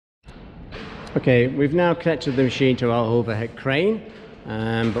Okay, we've now connected the machine to our overhead crane,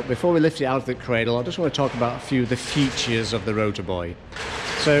 but before we lift it out of the cradle, I just want to talk about a few of the features of the Rota Boy.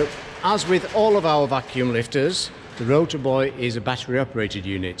 So, as with all of our vacuum lifters, the Rota Boy is a battery operated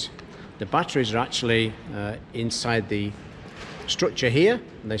unit. The batteries are actually inside the structure here,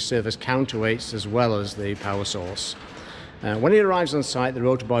 and they serve as counterweights as well as the power source. When it arrives on site, the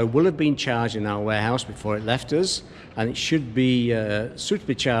Rota Boy will have been charged in our warehouse before it left us, and it should be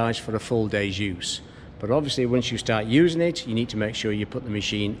suitably charged for a full day's use. But obviously once you start using it, you need to make sure you put the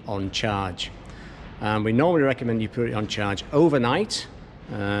machine on charge. We normally recommend you put it on charge overnight.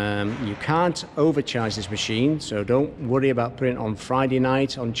 You can't overcharge this machine, so don't worry about putting it on Friday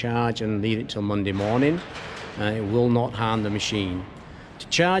night on charge and leave it till Monday morning. It will not harm the machine. To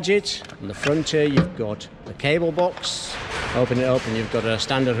charge it, on the front here you've got a cable box. Open it up and you've got a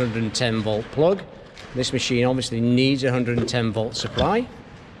standard 110 volt plug. This machine obviously needs a 110 volt supply.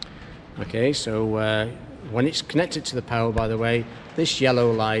 Okay, so when it's connected to the power, by the way, this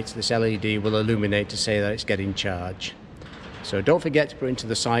yellow light, this LED will illuminate to say that it's getting charged. So don't forget to put into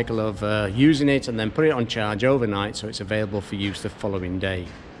the cycle of using it and then put it on charge overnight so it's available for use the following day.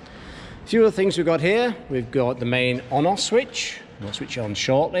 A few other things we've got here. We've got the main on-off switch. We'll switch it on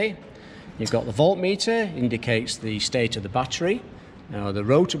shortly. You've got the voltmeter, indicates the state of the battery. Now the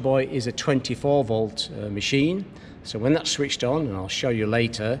Rota Boy is a 24 volt machine, so when that's switched on, and I'll show you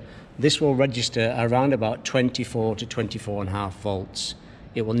later, this will register around about 24 to 24.5 volts.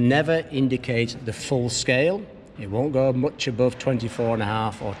 It will never indicate the full scale. It won't go much above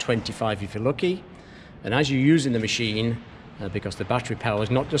 24.5 or 25 if you're lucky. And as you're using the machine, because the battery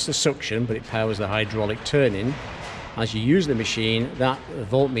powers not just the suction, but it powers the hydraulic turning, as you use the machine, that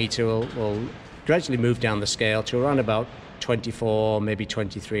voltmeter will gradually move down the scale to around about 24, maybe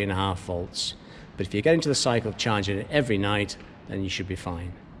 23.5 volts. But if you get into the cycle of charging it every night, then you should be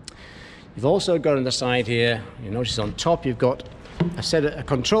fine. You've also got on the side here, you notice on top you've got a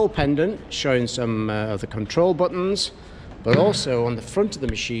control pendant showing some of the control buttons, but also on the front of the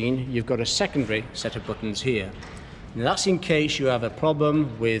machine you've got a secondary set of buttons here. Now that's in case you have a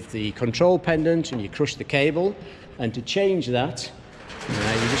problem with the control pendant and you crush the cable, and to change that you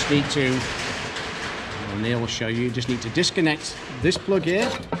just need to, Neil will show you, just need to disconnect this plug here.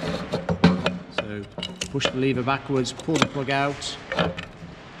 So push the lever backwards, pull the plug out,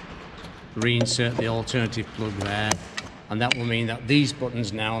 reinsert the alternative plug there, and that will mean that these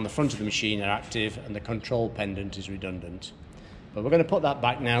buttons now on the front of the machine are active and the control pendant is redundant. But we're going to put that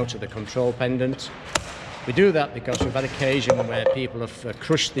back now to the control pendant. We do that because we've had occasion where people have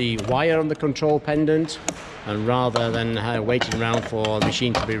crushed the wire on the control pendant, and rather than waiting around for the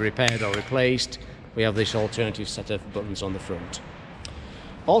machine to be repaired or replaced, we have this alternative set of buttons on the front.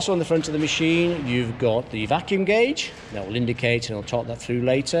 Also on the front of the machine you've got the vacuum gauge that will indicate, and I'll talk that through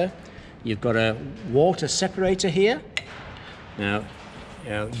later. You've got a water separator here. Now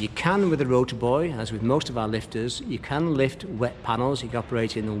you can, with the Rota Boy, as with most of our lifters, you can lift wet panels, you can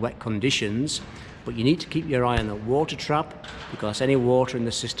operate in wet conditions, but you need to keep your eye on the water trap, because any water in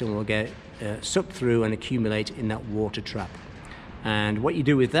the system will get sucked through and accumulate in that water trap. And what you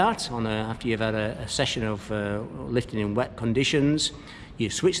do with that, after you've had a session of lifting in wet conditions, you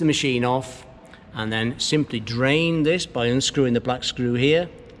switch the machine off and then simply drain this by unscrewing the black screw here,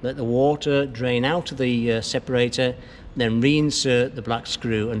 let the water drain out of the separator, then reinsert the black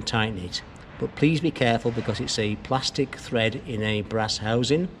screw and tighten it. But please be careful, because it's a plastic thread in a brass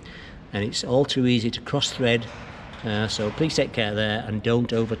housing and it's all too easy to cross thread, so please take care there and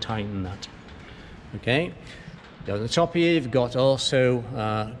don't over tighten that. Okay, on the top here you've got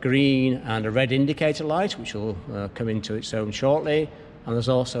also green and a red indicator light, which will come into its own shortly, and there's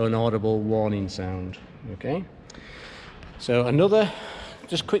also an audible warning sound. Okay, so another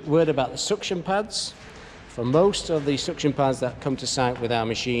just quick word about the suction pads. For most of the suction pads that come to site with our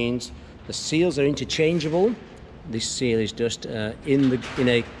machines, the seals are interchangeable. This seal is just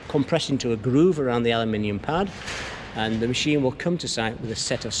compressed into a groove around the aluminium pad, and the machine will come to site with a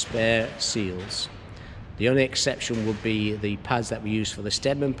set of spare seals. The only exception would be the pads that we use for the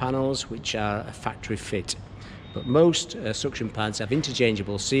Stedman panels, which are a factory fit. But most suction pads have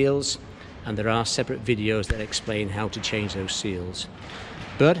interchangeable seals, and there are separate videos that explain how to change those seals.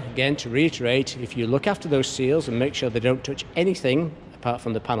 But again, to reiterate, if you look after those seals and make sure they don't touch anything apart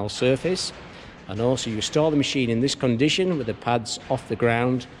from the panel surface, and also you store the machine in this condition with the pads off the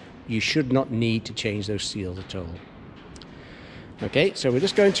ground, you should not need to change those seals at all. Okay, so we're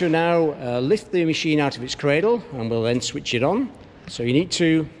just going to now lift the machine out of its cradle, and we'll then switch it on. So you need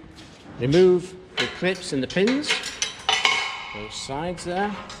to remove the clips and the pins, both sides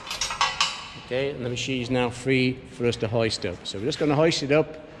there. Okay, and the machine is now free for us to hoist up. So we're just going to hoist it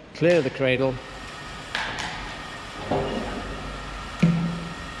up clear the cradle.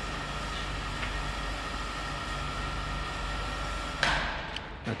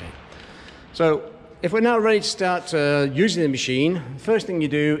 Okay, so if we're now ready to start using the machine, the first thing you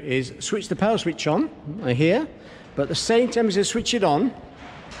do is switch the power switch on here, but at the same time as you switch it on,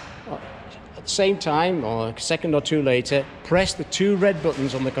 at the same time, or a second or two later, press the two red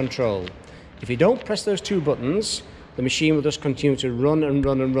buttons on the control. If you don't press those two buttons, the machine will just continue to run and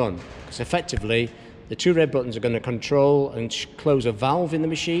run and run, because effectively the two red buttons are going to control and close a valve in the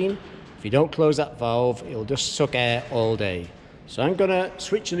machine. If you don't close that valve, it'll just suck air all day. So I'm going to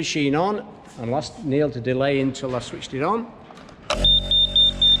switch the machine on, and ask Neil to delay until I've switched it on.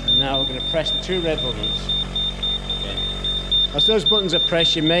 And now we're going to press the two red buttons. Okay. As those buttons are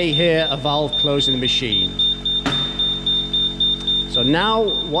pressed, you may hear a valve closing the machine. So now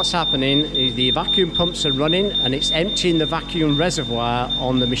what's happening is the vacuum pumps are running and it's emptying the vacuum reservoir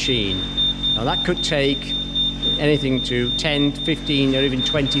on the machine. Now that could take anything to 10, 15 or even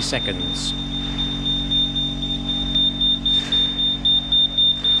 20 seconds.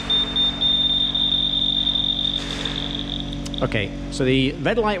 Okay, so the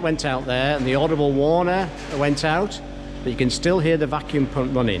red light went out there and the audible warner went out, but you can still hear the vacuum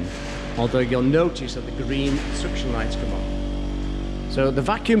pump running, although you'll notice that the green suction lights come on. So the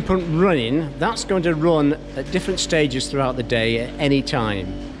vacuum pump running, that's going to run at different stages throughout the day at any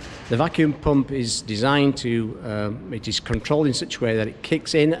time. The vacuum pump is designed to, it is controlled in such a way that it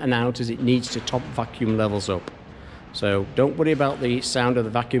kicks in and out as it needs to top vacuum levels up. So don't worry about the sound of the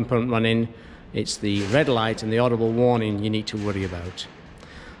vacuum pump running. It's the red light and the audible warning you need to worry about.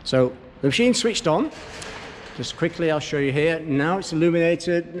 So the machine's switched on. Just quickly, I'll show you here. Now it's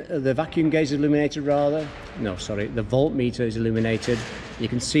illuminated, the vacuum gauge is illuminated rather. No, sorry, the voltmeter is illuminated. You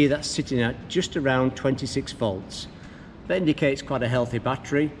can see that's sitting at just around 26 volts. That indicates quite a healthy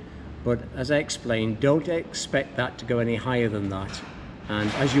battery, but as I explained, don't expect that to go any higher than that. And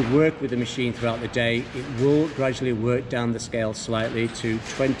as you work with the machine throughout the day, it will gradually work down the scale slightly to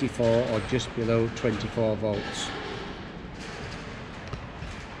 24 or just below 24 volts.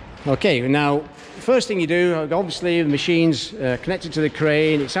 Okay, now first thing you do, obviously the machine's connected to the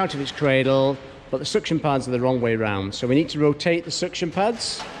crane, it's out of its cradle, but the suction pads are the wrong way around. So we need to rotate the suction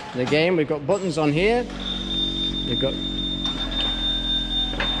pads. And again, we've got buttons on here. We've got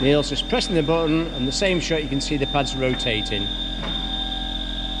Neil's just pressing the button, and the same shot you can see the pads rotating.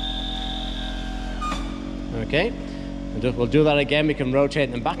 Okay, and we'll do that again. We can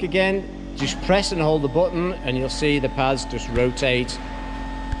rotate them back again. Just press and hold the button and you'll see the pads just rotate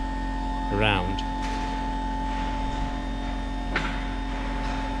around.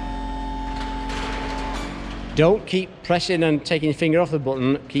 Don't keep pressing and taking your finger off the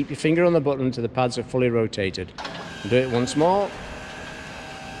button. Keep your finger on the button until the pads are fully rotated. Do it once more.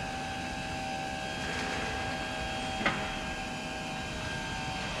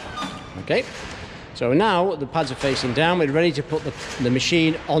 Okay. So now the pads are facing down, we're ready to put the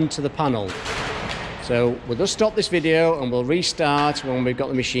machine onto the panel. So we'll just stop this video and we'll restart when we've got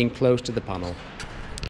the machine close to the panel.